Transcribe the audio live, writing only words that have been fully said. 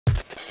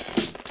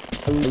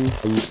Hey,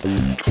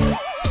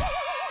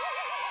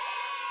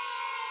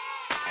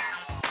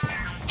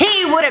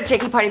 what up,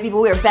 JustKiddingParty people?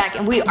 We are back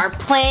and we are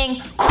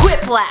playing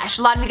Quiplash.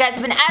 A lot of you guys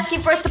have been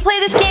asking for us to play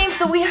this game,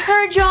 so we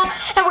heard y'all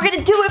and we're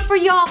gonna do it for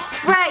y'all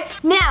right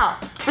now.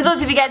 For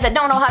those of you guys that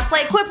don't know how to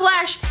play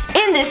Quiplash,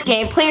 in this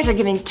game, players are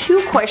given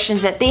 2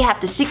 questions that they have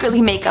to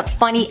secretly make up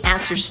funny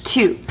answers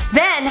to.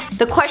 Then,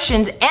 the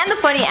questions and the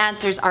funny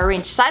answers are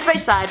arranged side by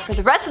side for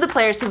the rest of the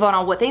players to vote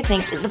on what they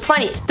think is the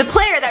funniest. The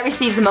player that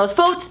receives the most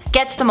votes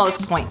gets the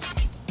most points.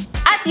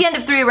 At the end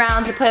of 3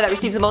 rounds, the player that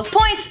receives the most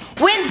points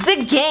wins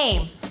the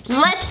game.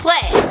 Let's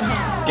play.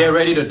 Get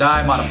ready to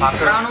die,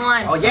 motherfucker. Round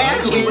 1. Oh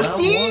yeah,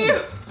 see?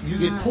 You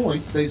get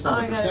points based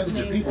on the percentage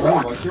of people who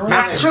want your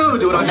answer. That's true,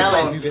 dude.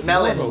 Melon.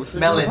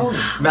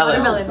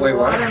 Wait,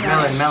 what?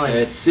 Melon.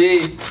 Let's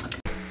see.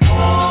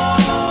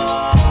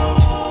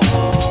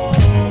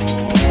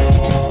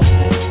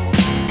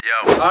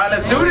 Alright,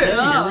 let's do this.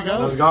 Here we go.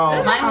 Let's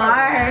go.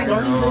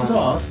 Starting things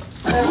off,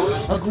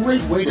 a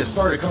great way to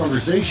start a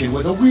conversation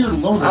with a weird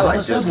loner on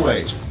the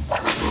subway.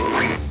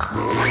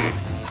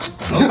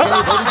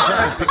 Okay, voting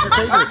time. Pick your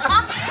favorite.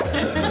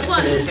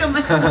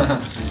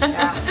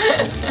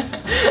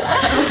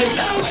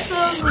 It's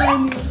so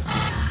funny.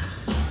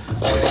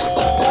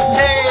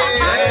 Hey!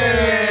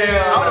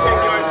 I want to pick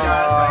yours,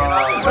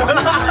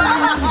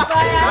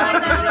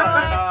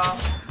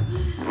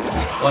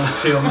 want to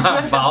feel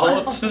my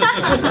bowels?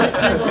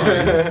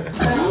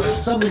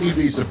 Something you'd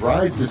be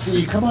surprised to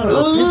see come out of a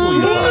pickle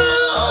you find.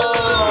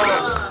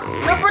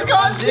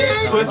 Leprechaun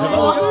dick!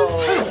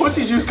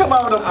 Pussy juice come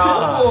out of a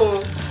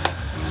pickle.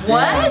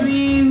 What? I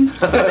mean,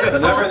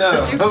 Never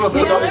know.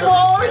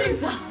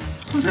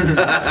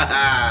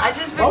 I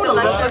just picked the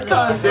lesser of the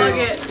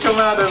two. Come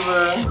out of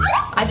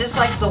I just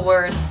like the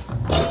word.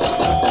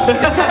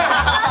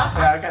 yeah, I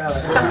kind of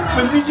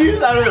like pussy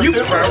juice out of you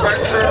pervert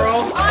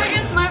girl. oh, I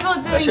guess my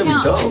vote didn't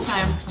count this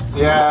time.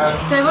 Yeah.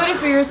 So I voted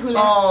for yours, Julio.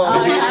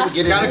 Oh, yeah.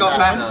 Gotta go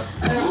fast.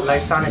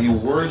 Like Sonic. The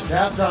worst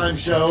halftime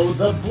show,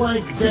 the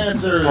blank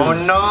dancers. Oh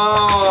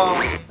no.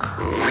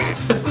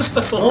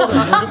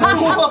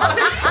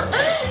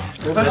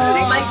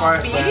 Like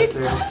speed?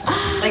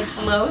 Like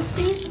slow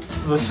speed?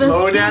 The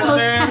slow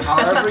dancer?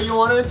 However you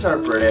want to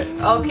interpret it.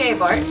 Okay,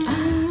 Bart.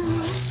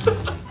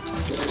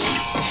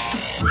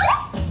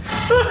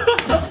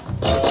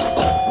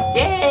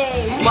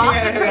 Yay! Wow,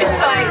 yeah. Pretty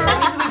tight. That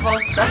means we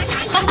both suck.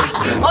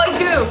 Oh,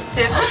 you,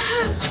 Tim. I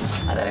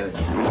thought it was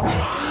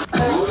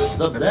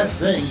The best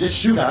thing to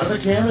shoot out of a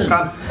cannon.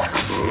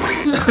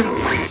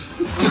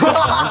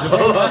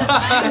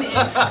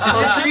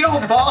 Torpedo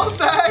ball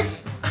sacks?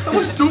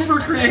 Someone's super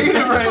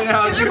creative right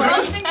now, dude. We're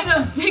all thinking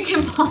of dick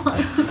and balls.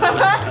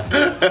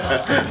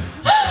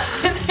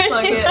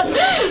 Fuck it.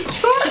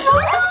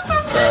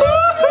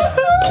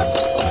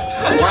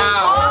 Wow.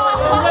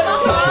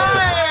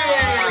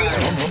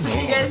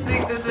 You guys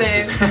think the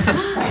same.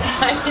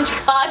 It's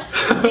caught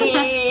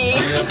me.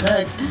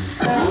 Next,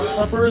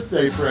 a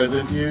birthday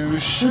present you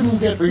shouldn't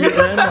get for your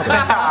grandmother.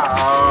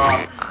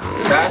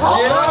 That's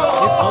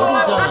It's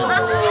voting time.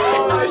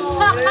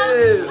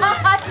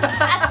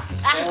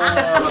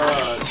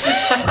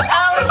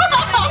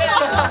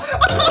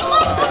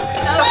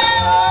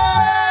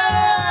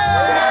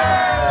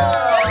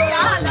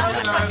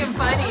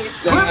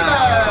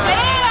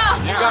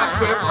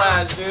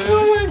 Quiplash,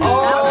 dude. Oh,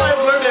 I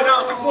blurred it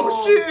out.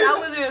 Oh shit. That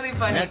was really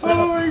funny. Next Oh up,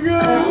 my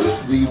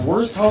god. the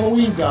worst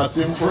Halloween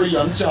costume for a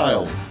young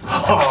child.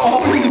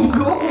 Oh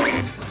no.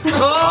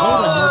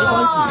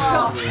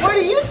 Oh. What are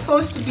you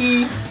supposed to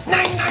be?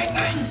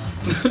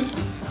 999.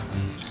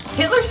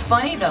 Hitler's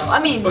funny though. I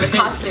mean, the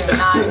costume,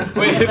 not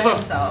Hitler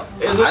himself.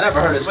 I never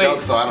heard his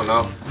joke, so I don't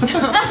know.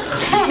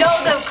 No,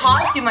 the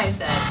costume I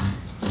said.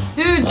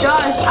 Dude,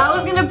 Josh, I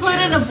was gonna put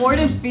an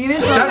aborted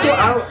fetus on That's there.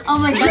 what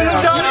I'm like, you could've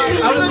done it.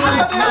 I was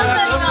gonna do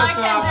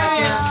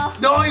that.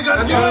 No, you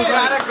gotta do it.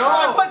 Gotta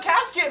go. Put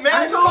casket,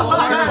 man. Go. Now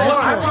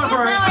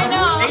I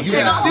know. You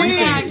have 3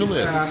 things to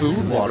live: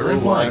 food, water,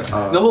 and blank.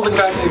 No holding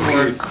back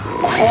anymore. A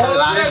whole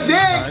lot of dick.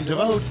 Time to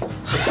vote.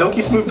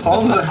 Silky smooth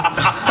palms.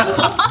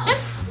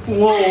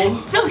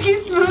 Whoa. Silky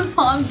smooth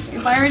palm.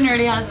 Byron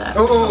already has that.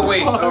 Oh,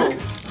 wait. Oh.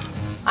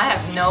 I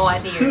have no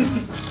idea.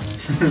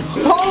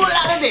 Whole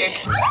lot of dick.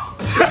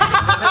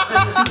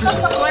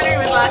 Why are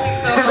you laughing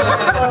so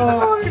hard?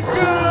 Oh my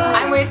god.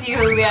 I'm with you,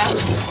 Julia.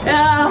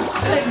 Yeah.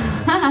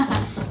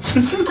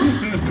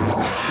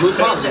 Smooth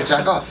palms, you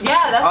check off.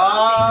 Yeah, that's what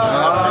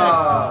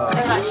Next,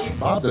 I got you.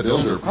 Bob the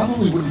Builder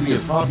probably wouldn't be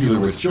as popular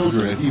with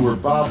children if he were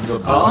Bob the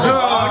Builder.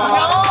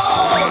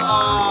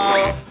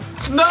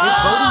 No! It's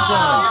voting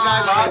time.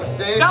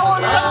 That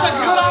was such a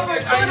good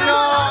opportunity!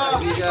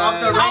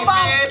 How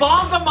about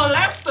Bomb the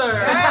Molester?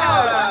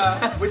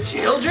 Yeah! With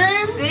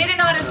children? They didn't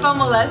know how to spell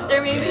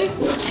molester, maybe?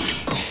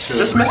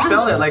 Just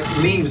misspell it like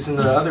leaves in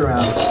the other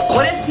round.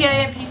 What does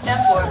PIMP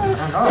stand for?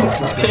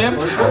 Pimp?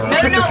 No,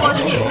 well,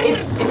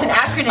 it's an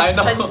acronym, I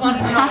know. so I just wanted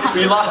to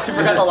know. We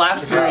forgot the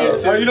last period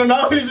too. Oh, you don't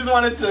know? You just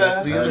wanted to...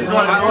 The other I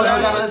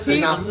gotta listen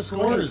side now. of the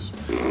scores.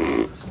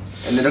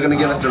 and then they're gonna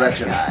give us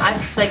directions.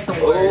 I'm like the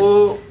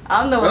worst.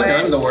 I'm the worst.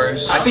 I'm the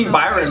worst. I think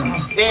Byron.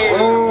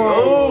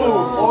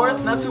 Oh,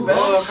 fourth, not too bad.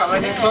 Oh, come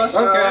on, get close.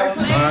 Okay.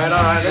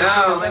 Alright.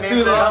 Now, let's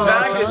do this.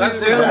 Let's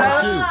do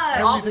this.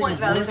 All point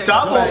values are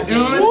Double,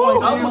 dude.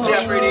 Double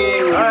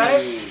Jeopardy.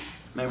 Alright.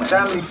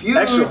 Family Feud.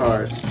 Extra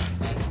hard.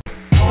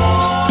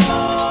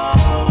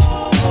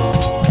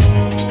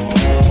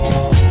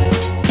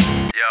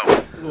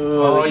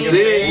 Oh, you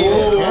see?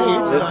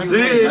 Let's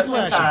see.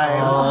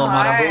 Oh,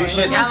 hard.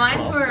 bullshit. Yeah,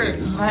 mine were.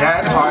 Yeah,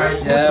 it's hard.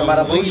 Yeah,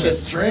 The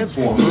latest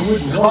Transformer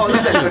would Oh,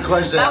 that's a good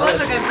question. That was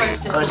a good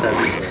question.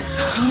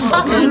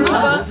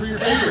 Vote for your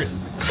favorite.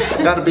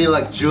 Gotta be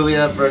like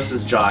Julia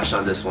versus Josh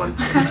on this one.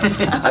 I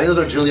think those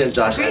are Julia and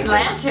Josh. Green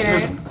answers.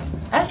 Lantern.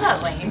 That's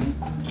not lame.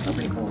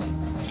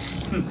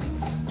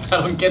 I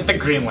don't get the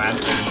Green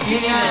Lantern.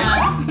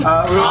 Yeah.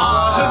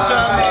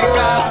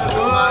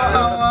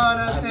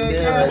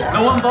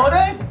 No one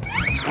voted?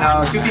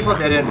 No, 2 people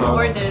didn't vote.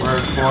 4 did. Or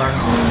 4.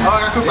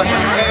 Oh, good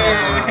question.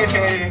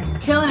 Hey.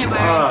 Killing it,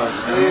 Byron.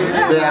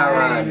 Yeah,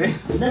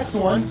 right. Next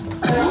one.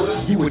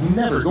 You would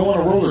never go on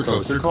a roller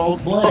coaster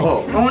called blank.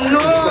 Oh Oh no!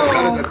 That's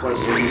a good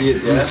question.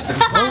 Immediate death.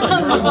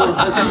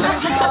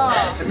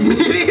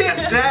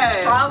 Immediate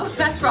death.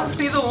 That's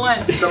probably the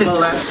one. The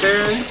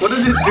molester. What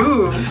does it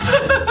do?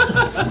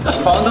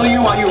 Follow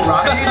you while you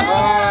ride?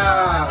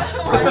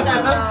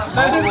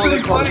 That is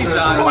pretty funny,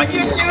 John. Why'd you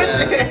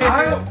choose it?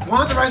 I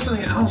wanted to write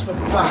something else, but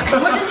fuck.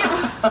 What did you?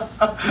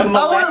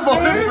 I would have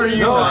voted for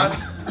you, Josh.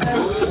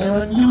 An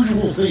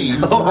unusual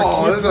theme.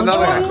 Oh, this is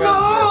another Oh, question. no!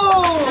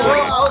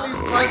 All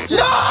these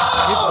questions.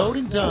 It's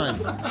voting time.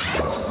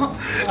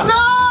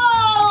 No!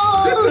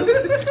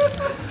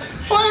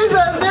 Why is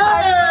that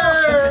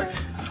there?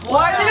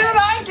 Why didn't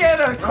I get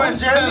a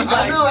question I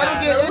like know, I don't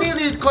that? get any of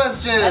these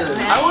questions.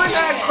 I wouldn't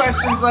have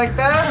questions like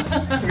that.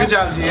 Good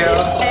job, Gio.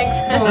 Thanks.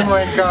 Oh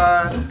my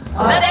god.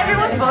 Not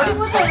everyone's voting.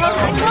 What the hell's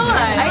going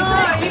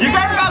on? You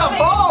guys gotta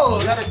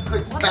vote! You gotta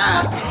click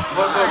fast.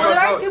 There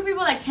are 2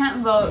 people that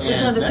can't vote,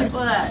 which are the And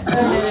people next. that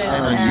submitted.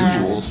 An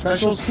unusual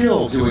special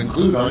skill to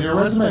include on your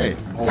resume.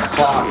 Oh,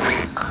 fuck.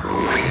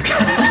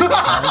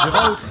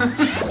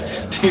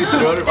 Time to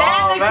vote.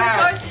 Oh,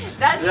 man.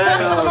 That's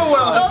I'm a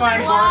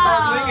well-defined Wow.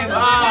 board and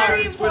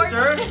Very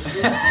Twister.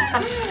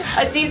 a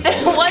deep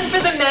one for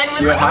the men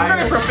was like, I'm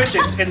very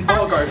proficient in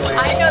ball gargling.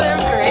 I know they're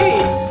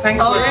great.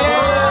 Thanks. Oh,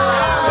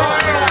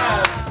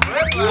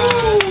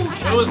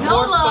 It was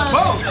more Nola.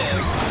 fun.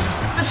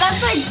 But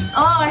that's like,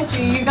 oh, I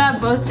see. You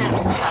got both genders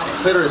about it.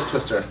 Clitoris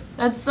twister.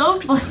 That's so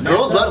funny.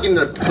 Girls love getting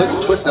their clits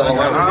twisted all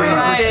around.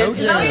 Right. Toe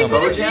No, you jam.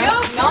 did it,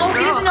 Gio? No,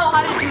 he doesn't know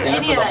how to do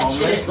any of that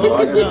shit. It's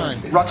voting time.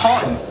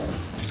 Raton.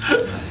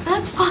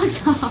 That's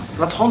fucked up.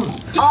 Raton.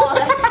 Oh,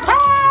 that's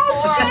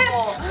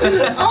horrible.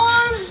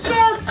 Oh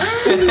shit.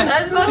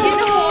 That's fucking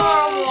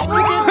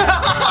horrible.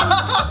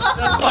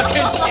 That's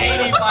fucking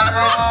shady,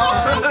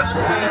 Byron.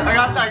 I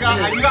got that.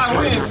 You got to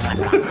win. I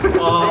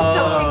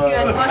still think you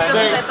as fucked up as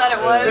I thought it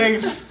was.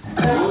 Thanks.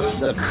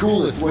 The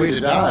coolest way to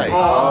die.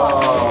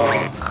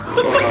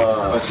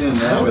 What's in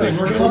there? Voting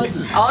for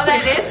devices. Oh,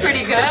 that is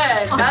pretty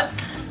good. That's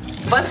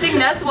busting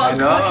nuts while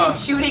fucking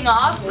shooting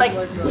off like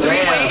 3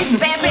 ways.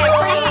 Bam, bam,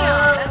 bam.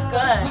 That's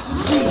good.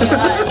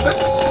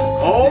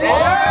 Oh.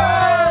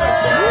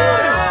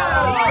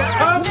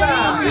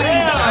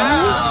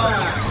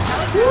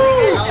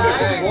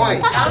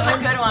 That was a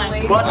good one.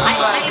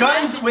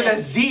 Guns with a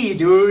Z,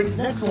 dude.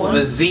 Next one.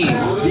 The Z.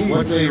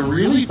 What they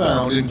really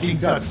found in King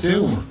Tut's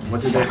tomb.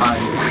 What did they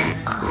find?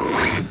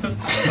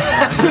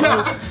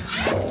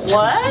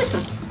 What?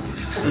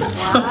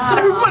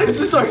 Everybody's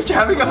just so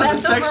extravagant on the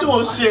That's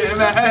sexual shit,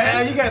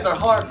 man. You guys are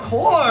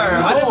hardcore.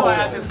 I didn't know I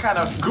had this kind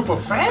of group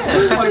of friends.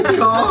 Oh my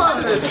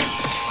god.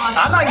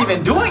 I'm not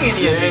even doing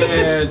any of it.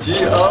 Yeah,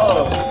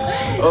 G-O.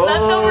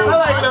 Leftover I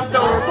like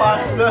leftover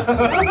pasta.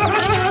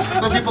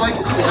 Some people like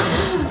to do that.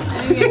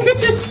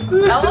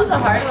 That was a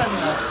hard one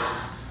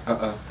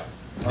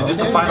though. Is this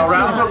the final I'm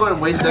round? not going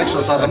way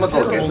sexual, so I'm gonna go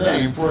Terrible against that.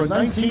 name for a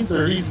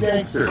 1930s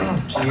gangster.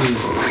 Jeez.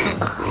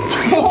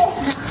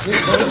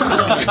 It's voting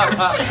time.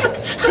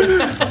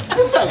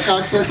 What's up,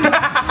 cocksucker?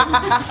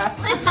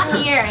 Listen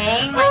here,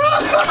 Hang.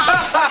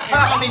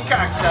 Call me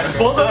cocksucker.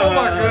 Both of them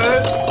are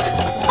good.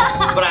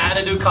 But I had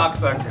to do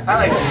cocksucker. I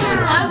like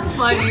That's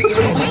funny.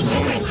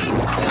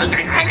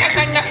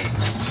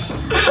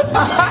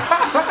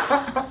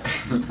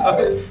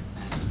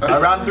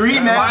 round 3,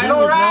 man. Final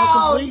Final is now round.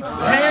 complete.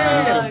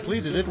 Hey. You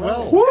completed it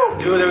well.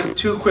 Dude, there was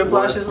 2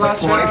 Quiplashes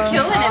last round.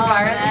 Killing it,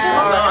 Byron. I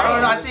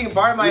don't know. I think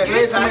Bar might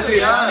You're have so good.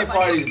 County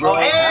parties, bro.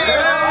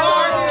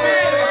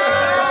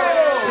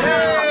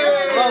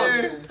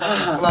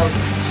 Close.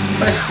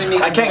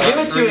 I can't give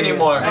it to you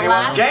anymore. The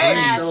last Game.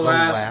 match. The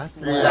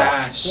last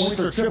Lash. points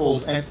are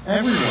tripled, and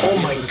everyone. Oh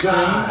my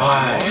god!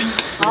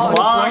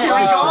 Why? Here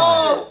we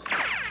go.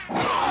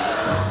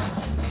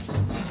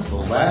 The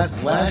last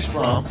lash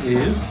prompt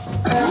is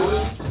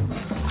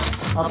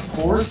a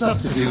poor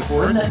substitute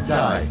for a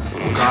necktie.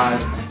 Oh god.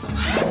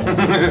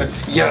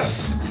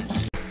 Yes.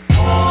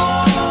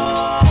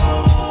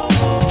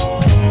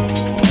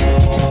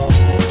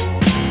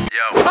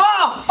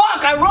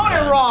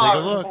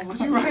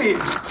 Hurry!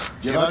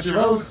 Give out your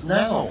votes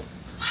now.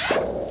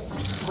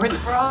 Sports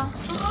bra?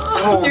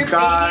 Oh Mr.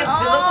 God. Baby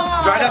umbilical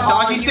cord? Dried up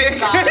doggy you stick?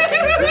 got it.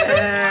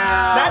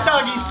 That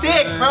doggy's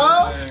sick,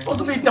 bro. It's supposed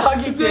to be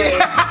doggy dick.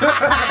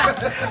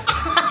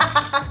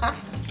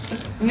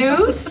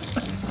 Noose?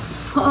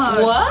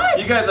 What?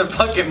 You guys are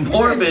fucking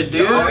morbid,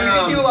 dude.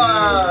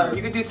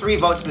 You can do 3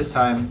 votes this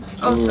time.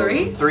 Oh,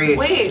 3? 3.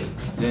 Wait,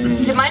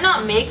 did I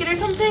not make it or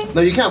something?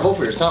 No, you can't vote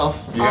for yourself.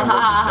 You Oh, ha can't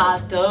ha ha,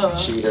 vote for duh.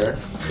 yourself. Cheater.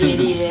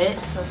 Idiot.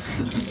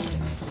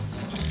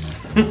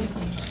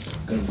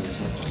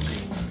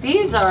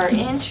 These are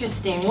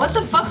interesting. What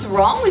the fuck's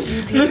wrong with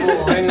you people?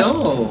 I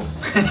know.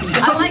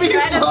 I like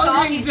dried up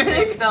doggy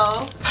stick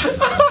though.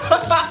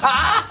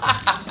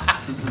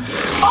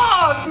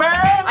 Fuck,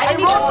 man! I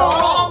didn't wrote even the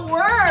wrong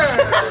word!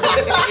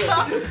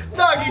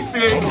 Doggy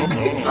sick!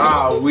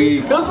 Ah,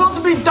 weak. It was supposed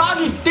to be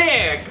doggy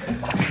dick!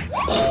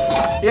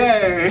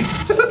 Yay!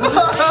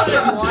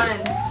 One.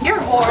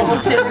 You're horrible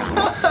too.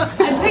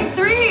 I picked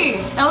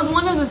 3. That was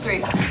one of the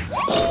 3.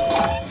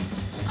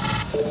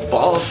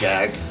 Ball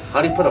gag.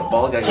 How do you put a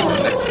ball gag in your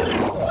neck?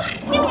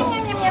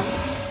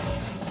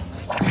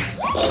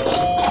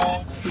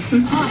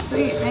 Oh,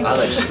 sweet. Thank I you.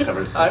 like shit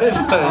covered I stuff.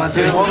 didn't know. Oh,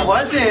 dude, what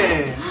was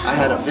it? I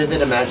had a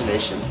vivid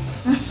imagination.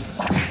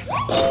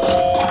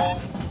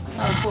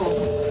 Oh,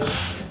 cool.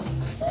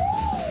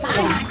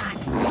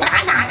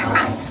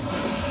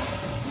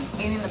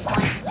 Gaining the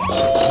point.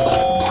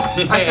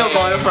 I'm still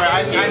going for it.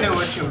 I knew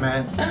what you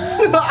meant.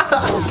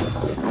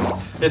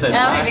 It's a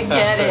I don't even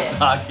get it.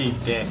 doggy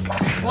dick.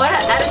 What?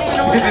 I don't even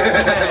know what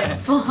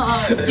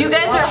that is. You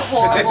guys are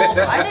horrible.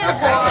 I did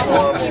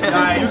horrible people.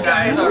 Nice, You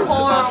guys are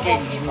horrible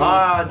fucking-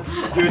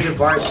 people. Dude, did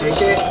Bart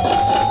take it?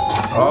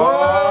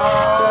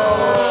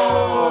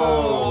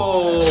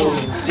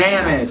 Oh!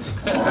 Damn it.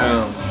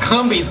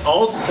 Gumby's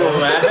old school,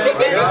 man.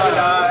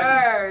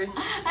 Worse.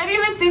 I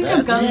didn't even think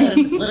of That's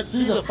Gumby. it. Let's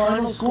see the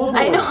final scoreboard.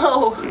 I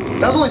know.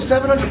 That was only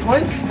 700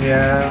 points?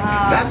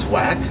 Yeah. That's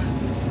whack.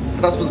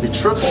 That's supposed to be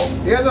triple.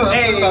 Yeah, no,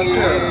 that's Hey! what I'm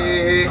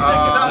saying.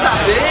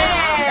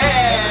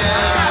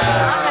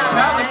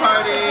 Family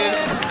parties.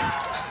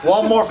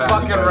 One more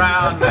fucking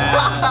round, man.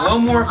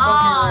 One more fucking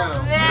Oh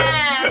round.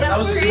 man, that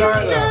was a crazy.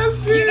 start,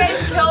 though. You guys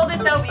killed it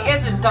though. But you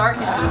guys are dark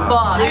as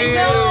fuck. I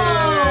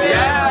know.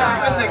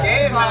 Yeah, in the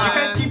game, man.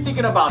 You guys keep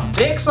thinking about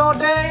dicks all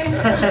day?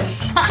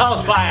 That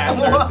was my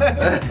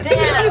answer.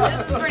 Damn,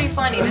 this is pretty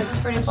funny. This is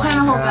pretty Trying to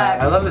funny. hold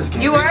back. I love this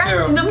game. You were?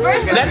 In the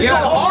first one. Let's go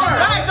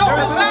hard. Don't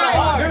hold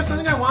back. There's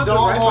something I want to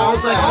Don't write hold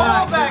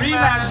about. back.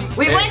 Rematch.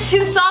 We went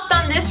too soft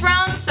on this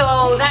round,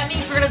 so that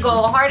means we're gonna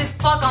go hard as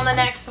fuck on the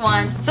next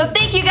ones. So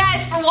thank you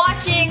guys for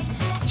watching.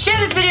 Share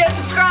this video,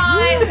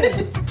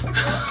 subscribe.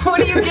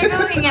 What are you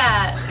giggling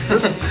at?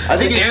 I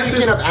think he's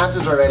thinking of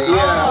answers already.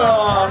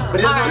 Yeah. But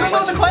he doesn't You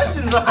know the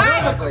questions though.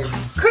 Exactly.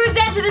 Cruise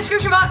down to the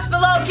description box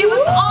below. Give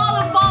us all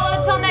a follow.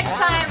 Until next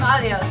time,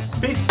 adios.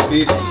 Peace.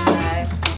 Peace. Bye.